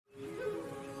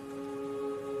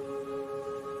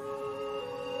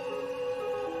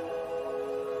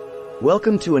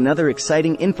Welcome to another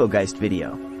exciting Infogeist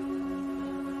video.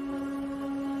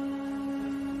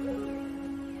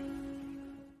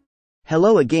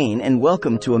 Hello again and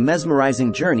welcome to a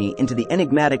mesmerizing journey into the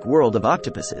enigmatic world of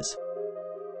octopuses.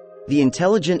 The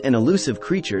intelligent and elusive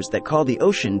creatures that call the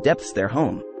ocean depths their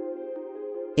home.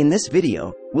 In this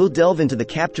video, we'll delve into the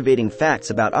captivating facts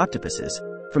about octopuses,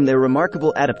 from their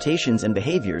remarkable adaptations and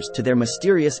behaviors to their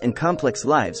mysterious and complex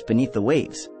lives beneath the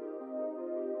waves.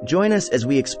 Join us as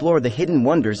we explore the hidden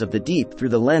wonders of the deep through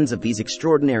the lens of these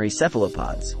extraordinary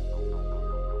cephalopods.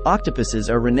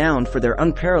 Octopuses are renowned for their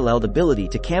unparalleled ability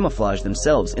to camouflage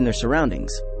themselves in their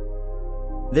surroundings.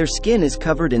 Their skin is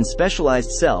covered in specialized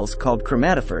cells called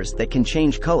chromatophores that can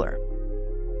change color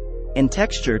and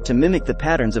texture to mimic the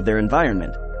patterns of their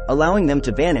environment, allowing them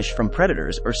to vanish from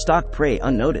predators or stalk prey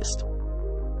unnoticed.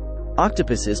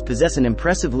 Octopuses possess an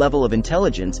impressive level of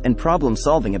intelligence and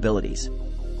problem-solving abilities.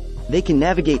 They can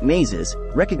navigate mazes,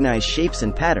 recognize shapes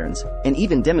and patterns, and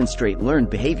even demonstrate learned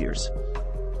behaviors.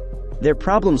 Their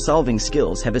problem-solving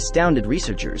skills have astounded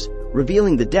researchers,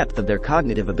 revealing the depth of their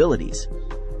cognitive abilities.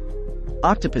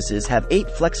 Octopuses have 8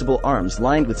 flexible arms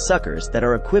lined with suckers that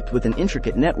are equipped with an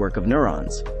intricate network of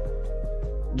neurons,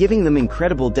 giving them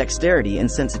incredible dexterity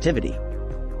and sensitivity.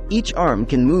 Each arm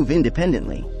can move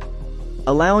independently,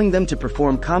 allowing them to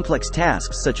perform complex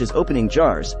tasks such as opening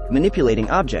jars, manipulating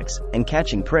objects, and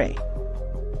catching prey.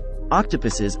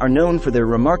 Octopuses are known for their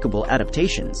remarkable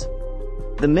adaptations.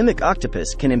 The mimic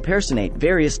octopus can impersonate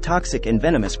various toxic and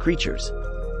venomous creatures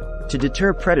to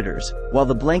deter predators, while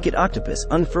the blanket octopus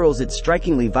unfurls its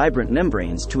strikingly vibrant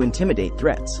membranes to intimidate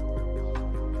threats.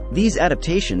 These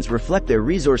adaptations reflect their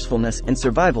resourcefulness and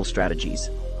survival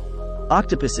strategies.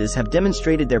 Octopuses have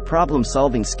demonstrated their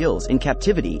problem-solving skills in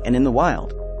captivity and in the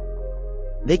wild.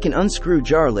 They can unscrew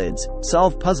jar lids,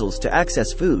 solve puzzles to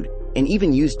access food, and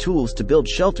even use tools to build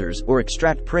shelters or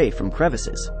extract prey from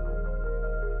crevices.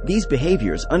 These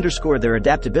behaviors underscore their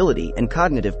adaptability and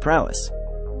cognitive prowess.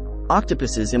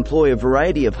 Octopuses employ a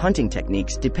variety of hunting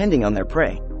techniques depending on their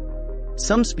prey.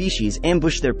 Some species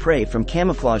ambush their prey from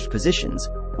camouflaged positions,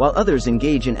 while others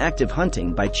engage in active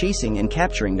hunting by chasing and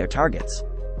capturing their targets.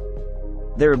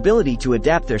 Their ability to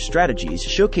adapt their strategies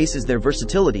showcases their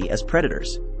versatility as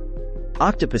predators.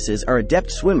 Octopuses are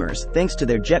adept swimmers thanks to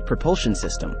their jet propulsion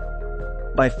system.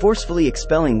 By forcefully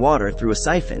expelling water through a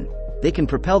siphon, they can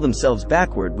propel themselves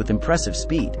backward with impressive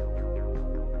speed.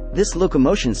 This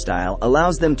locomotion style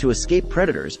allows them to escape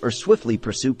predators or swiftly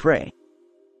pursue prey.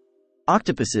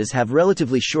 Octopuses have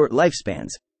relatively short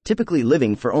lifespans, typically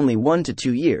living for only 1 to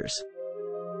 2 years.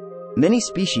 Many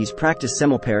species practice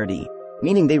semiparity,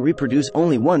 meaning they reproduce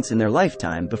only once in their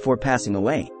lifetime before passing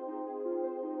away.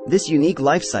 This unique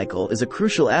life cycle is a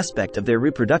crucial aspect of their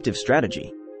reproductive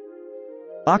strategy.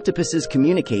 Octopuses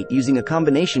communicate using a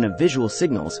combination of visual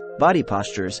signals, body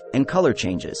postures, and color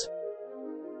changes.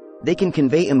 They can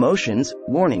convey emotions,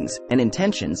 warnings, and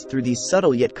intentions through these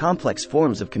subtle yet complex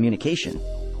forms of communication,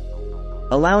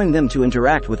 allowing them to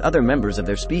interact with other members of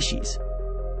their species.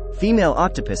 Female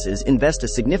octopuses invest a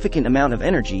significant amount of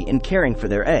energy in caring for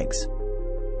their eggs.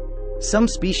 Some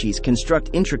species construct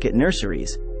intricate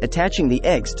nurseries, attaching the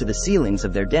eggs to the ceilings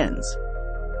of their dens,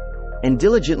 and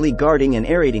diligently guarding and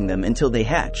aerating them until they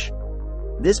hatch.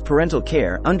 This parental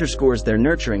care underscores their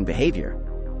nurturing behavior.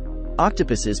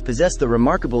 Octopuses possess the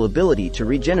remarkable ability to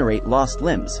regenerate lost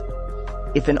limbs.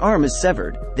 If an arm is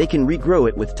severed, they can regrow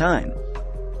it with time.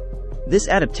 This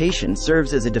adaptation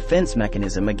serves as a defense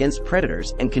mechanism against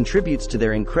predators and contributes to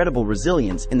their incredible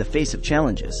resilience in the face of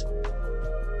challenges.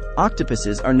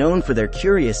 Octopuses are known for their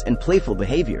curious and playful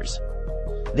behaviors.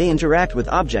 They interact with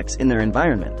objects in their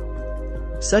environment,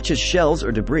 such as shells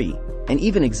or debris, and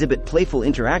even exhibit playful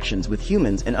interactions with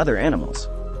humans and other animals.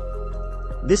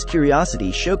 This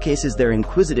curiosity showcases their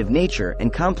inquisitive nature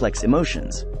and complex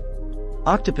emotions.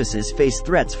 Octopuses face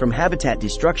threats from habitat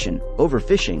destruction,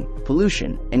 overfishing,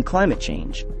 pollution, and climate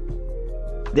change.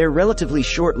 Their relatively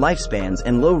short lifespans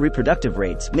and low reproductive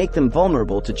rates make them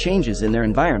vulnerable to changes in their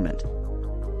environment.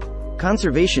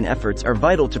 Conservation efforts are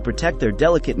vital to protect their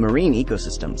delicate marine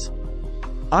ecosystems.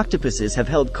 Octopuses have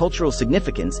held cultural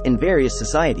significance in various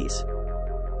societies.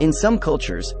 In some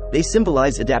cultures, they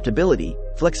symbolize adaptability,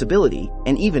 flexibility,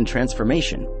 and even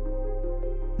transformation.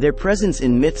 Their presence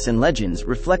in myths and legends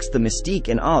reflects the mystique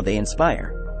and awe they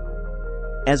inspire.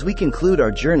 As we conclude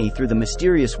our journey through the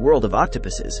mysterious world of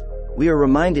octopuses, we are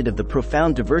reminded of the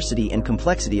profound diversity and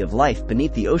complexity of life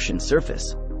beneath the ocean's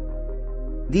surface.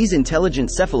 These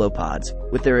intelligent cephalopods,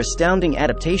 with their astounding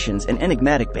adaptations and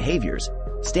enigmatic behaviors,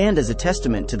 stand as a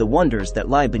testament to the wonders that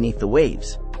lie beneath the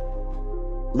waves.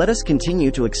 Let us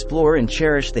continue to explore and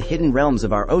cherish the hidden realms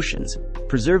of our oceans,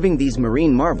 preserving these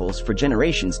marine marvels for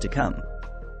generations to come.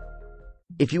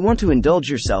 If you want to indulge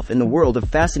yourself in the world of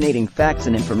fascinating facts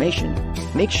and information,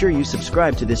 make sure you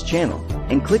subscribe to this channel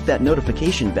and click that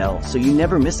notification bell so you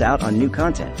never miss out on new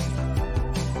content.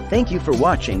 Thank you for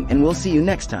watching, and we'll see you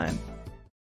next time.